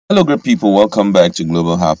Hello, great people. Welcome back to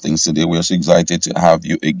Global Have Things today. We're so excited to have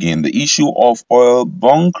you again. The issue of oil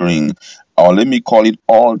bunkering, or let me call it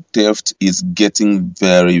oil theft, is getting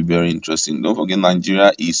very, very interesting. Don't forget,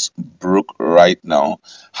 Nigeria is broke right now.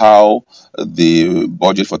 How the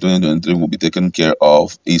budget for 2023 will be taken care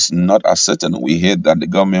of is not as certain. We heard that the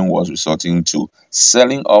government was resorting to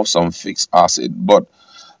selling off some fixed assets, but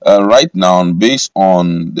right now, based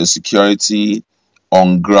on the security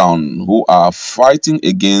on ground who are fighting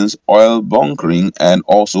against oil bunkering and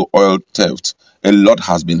also oil theft, a lot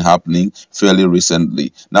has been happening fairly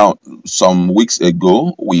recently. Now, some weeks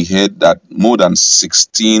ago, we heard that more than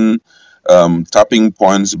 16 tapping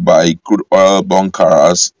points by crude oil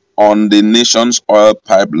bunkers on the nation's oil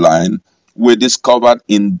pipeline were discovered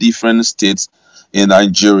in different states in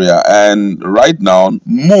Nigeria. And right now,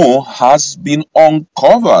 more has been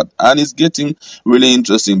uncovered, and it's getting really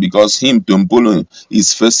interesting because him, Tompolo,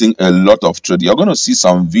 is facing a lot of threat. You're going to see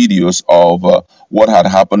some videos of what had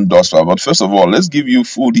happened thus far. But first of all, let's give you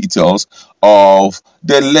full details of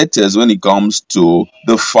the latest when it comes to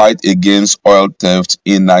the fight against oil theft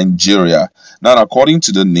in Nigeria. Now, according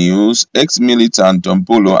to the news, ex-militant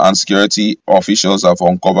Tompolo and security officials have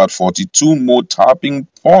uncovered 42 more tapping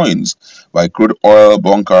points by crude oil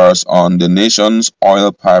bunkers on the nation's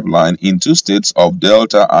oil pipeline in two states of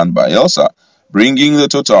Delta and Bayelsa, bringing the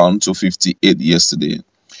total to 58 yesterday.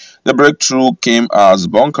 The breakthrough came as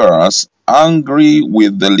bunkers, angry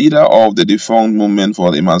with the leader of the defunct movement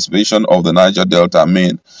for the emancipation of the Niger Delta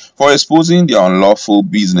men for exposing their unlawful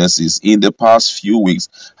businesses in the past few weeks,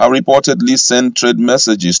 have reportedly sent trade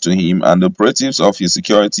messages to him and operatives of his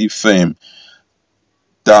security firm,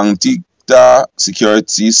 Tactical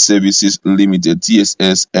Security Services Limited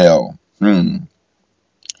 (TSSL).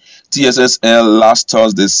 TSSL last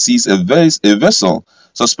Thursday seized a vessel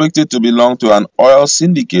suspected to belong to an oil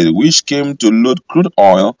syndicate which came to load crude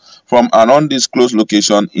oil from an undisclosed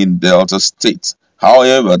location in Delta State.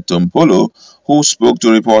 However, Tompolo, who spoke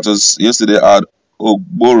to reporters yesterday at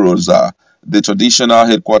Ogboroza, the traditional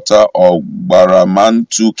headquarters of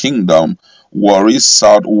Baramantu Kingdom, Warri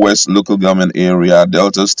Southwest local government area,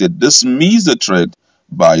 Delta State, dismissed the threat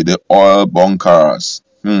by the oil bunkers.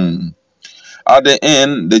 At the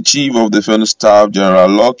end, the Chief of Defense Staff, General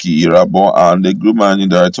Lucky Irabo, and the Group Managing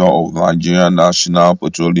Director of Nigerian National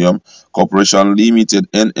Petroleum Corporation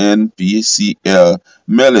Limited (NNPCL),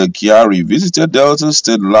 Mele Kyari, visited Delta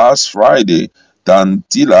State last Friday.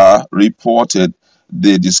 Tantila reported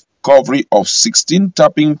the discovery of 16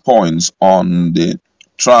 tapping points on the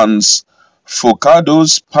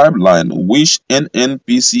Transfocados pipeline, which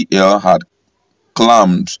NNPCL had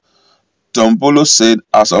claimed. Tompolo said,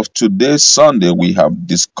 as of today, Sunday, we have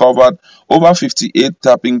discovered over 58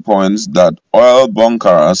 tapping points that oil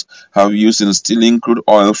bunkers have used in stealing crude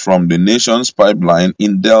oil from the nation's pipeline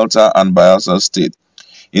in Delta and Bayelsa State.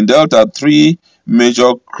 In Delta, three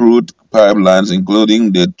major crude pipelines,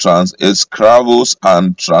 including the Trans-Escravos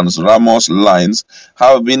and Trans-Ramos lines,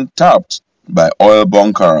 have been tapped by oil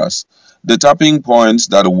bunkers. The tapping points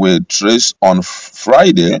that were traced on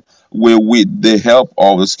Friday were with the help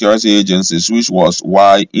of the security agencies, which was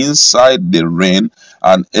why inside the rain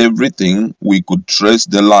and everything we could trace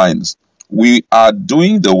the lines. We are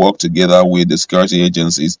doing the work together with the security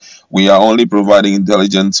agencies. We are only providing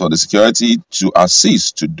intelligence for the security to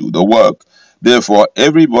assist to do the work. Therefore,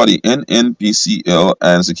 everybody, NNPCL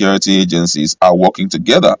and security agencies, are working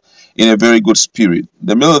together in a very good spirit.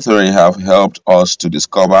 The military have helped us to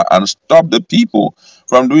discover and stop the people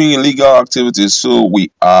from doing illegal activities, so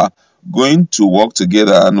we are going to work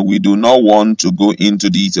together, and we do not want to go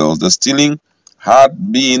into details. The stealing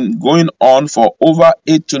had been going on for over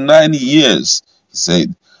 8 to 9 years, he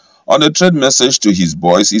said. On the trade message to his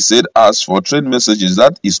boys, he said, as for trade messages,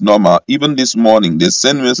 that is normal. Even this morning, they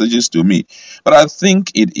send messages to me. But I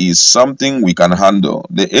think it is something we can handle.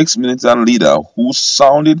 The ex-militant leader, who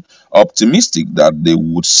sounded optimistic that they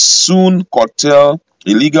would soon curtail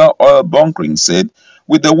illegal oil bunkering, said,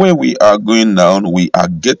 with the way we are going now, we are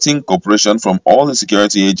getting cooperation from all the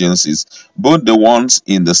security agencies, both the ones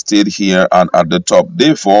in the state here and at the top.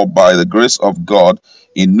 Therefore, by the grace of God,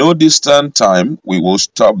 in no distant time, we will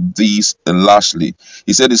stop these largely.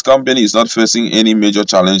 He said his company is not facing any major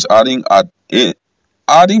challenge, adding that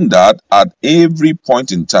at every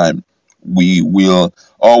point in time, we will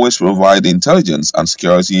always provide intelligence and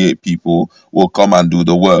security people will come and do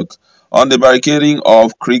the work. On the barricading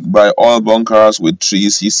of creek by oil bunkers with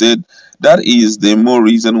trees, he said, that is the more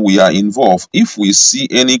reason we are involved. If we see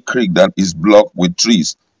any creek that is blocked with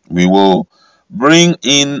trees, we will bring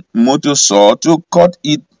in motor saw to cut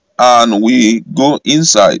it and we go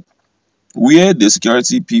inside. Where the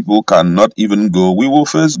security people cannot even go, we will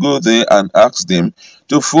first go there and ask them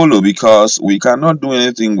to follow, because we cannot do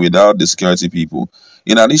anything without the security people.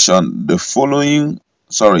 In addition,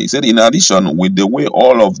 he said, in addition, with the way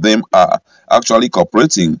all of them are actually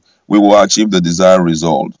cooperating, we will achieve the desired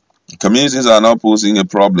result. Communities are not posing a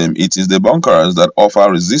problem. It is the bunkers that offer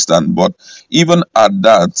resistance. But even at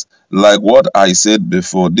that, like what I said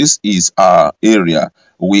before, this is our area.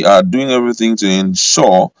 We are doing everything to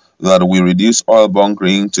ensure that we reduce oil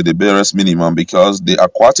bunkering to the barest minimum, because the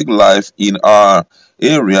aquatic life in our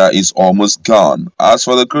area is almost gone. As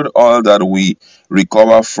for the crude oil that we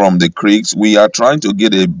recover from the creeks, we are trying to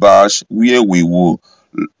get a batch where we will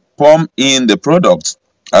pump in the products.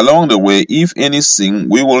 Along the way, if anything,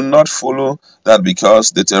 we will not follow that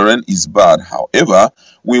because the terrain is bad. However,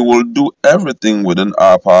 we will do everything within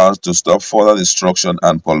our powers to stop further destruction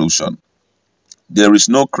and pollution. There is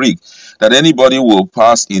no creek that anybody will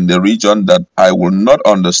pass in the region that I will not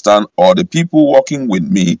understand, or the people working with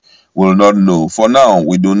me will not know. For now,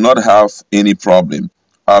 we do not have any problem.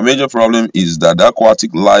 Our major problem is that the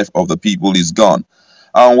aquatic life of the people is gone.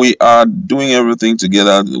 And we are doing everything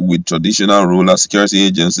together with traditional rural security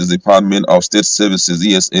agencies, Department of State Services,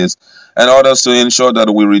 ESS, and others to ensure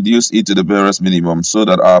that we reduce it to the barest minimum so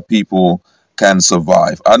that our people can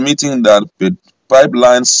survive. Admitting that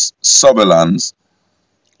pipeline surveillance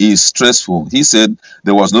is stressful, he said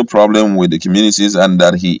there was no problem with the communities and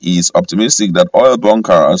that he is optimistic that oil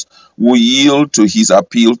bunkers will yield to his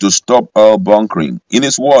appeal to stop oil bunkering. In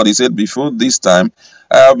his word, he said, before this time,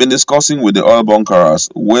 I have been discussing with the oil bunkers,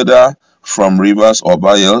 whether from Rivers or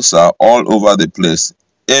Bayelsa, all over the place.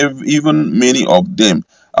 Even many of them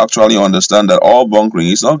actually understand that oil bunkering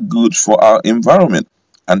is not good for our environment.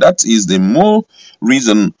 And that is the more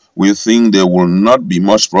reason we think there will not be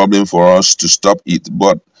much problem for us to stop it.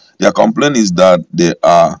 But their complaint is that there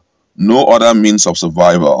are no other means of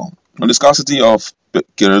survival. On the scarcity of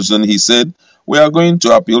kerosene, he said, we are going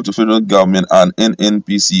to appeal to federal government and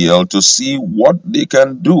NNPCL to see what they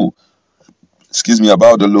can do,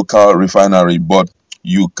 about the local refinery. But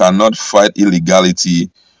you cannot fight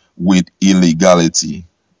illegality with illegality.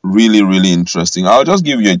 Really, really interesting. I'll just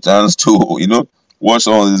give you a chance to, watch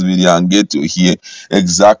some of this video and get to hear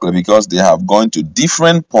exactly, because they have gone to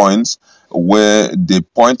different points where they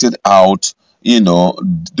pointed out,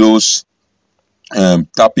 those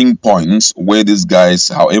tapping points where these guys,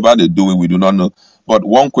 however they do it, we do not know. But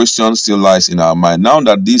one question still lies in our mind. Now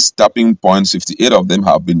that these tapping points, 58 of them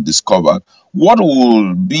have been discovered, what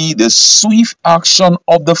will be the swift action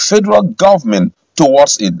of the federal government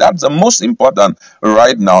towards it? That's the most important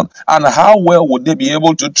right now. And how well would they be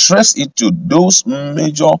able to trace it to those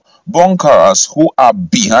major bunkers who are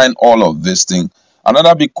behind all of this thing?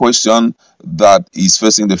 Another big question that is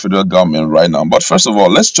facing the federal government right now. But first of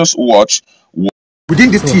all, let's just watch.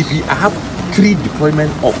 Within this TV, I have 3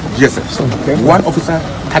 deployment of GSF. Okay. 1 officer,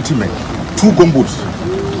 30 men, 2 gunboats,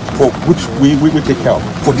 for which we will take care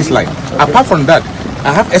of for this line. Apart from that,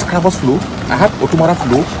 I have Escravos flow, I have Otomara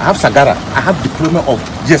flow, I have Sagara, I have deployment of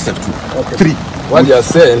GSF 2. Okay. 3. What you are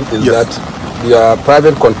saying is that your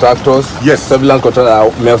private contractors, surveillance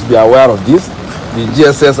contractors must be aware of this. The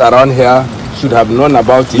GSS around here should have known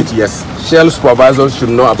about it. Yes. Shell supervisors should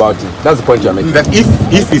know about it. That's the point you are making. That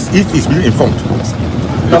if it's being informed.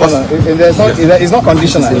 No. It's not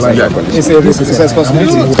conditional. It's a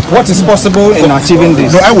responsibility. What is possible in achieving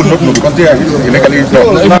this? No, I would not know, because they are illegally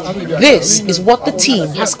done. This is what the team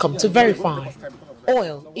has come to verify.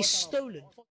 Oil is stolen.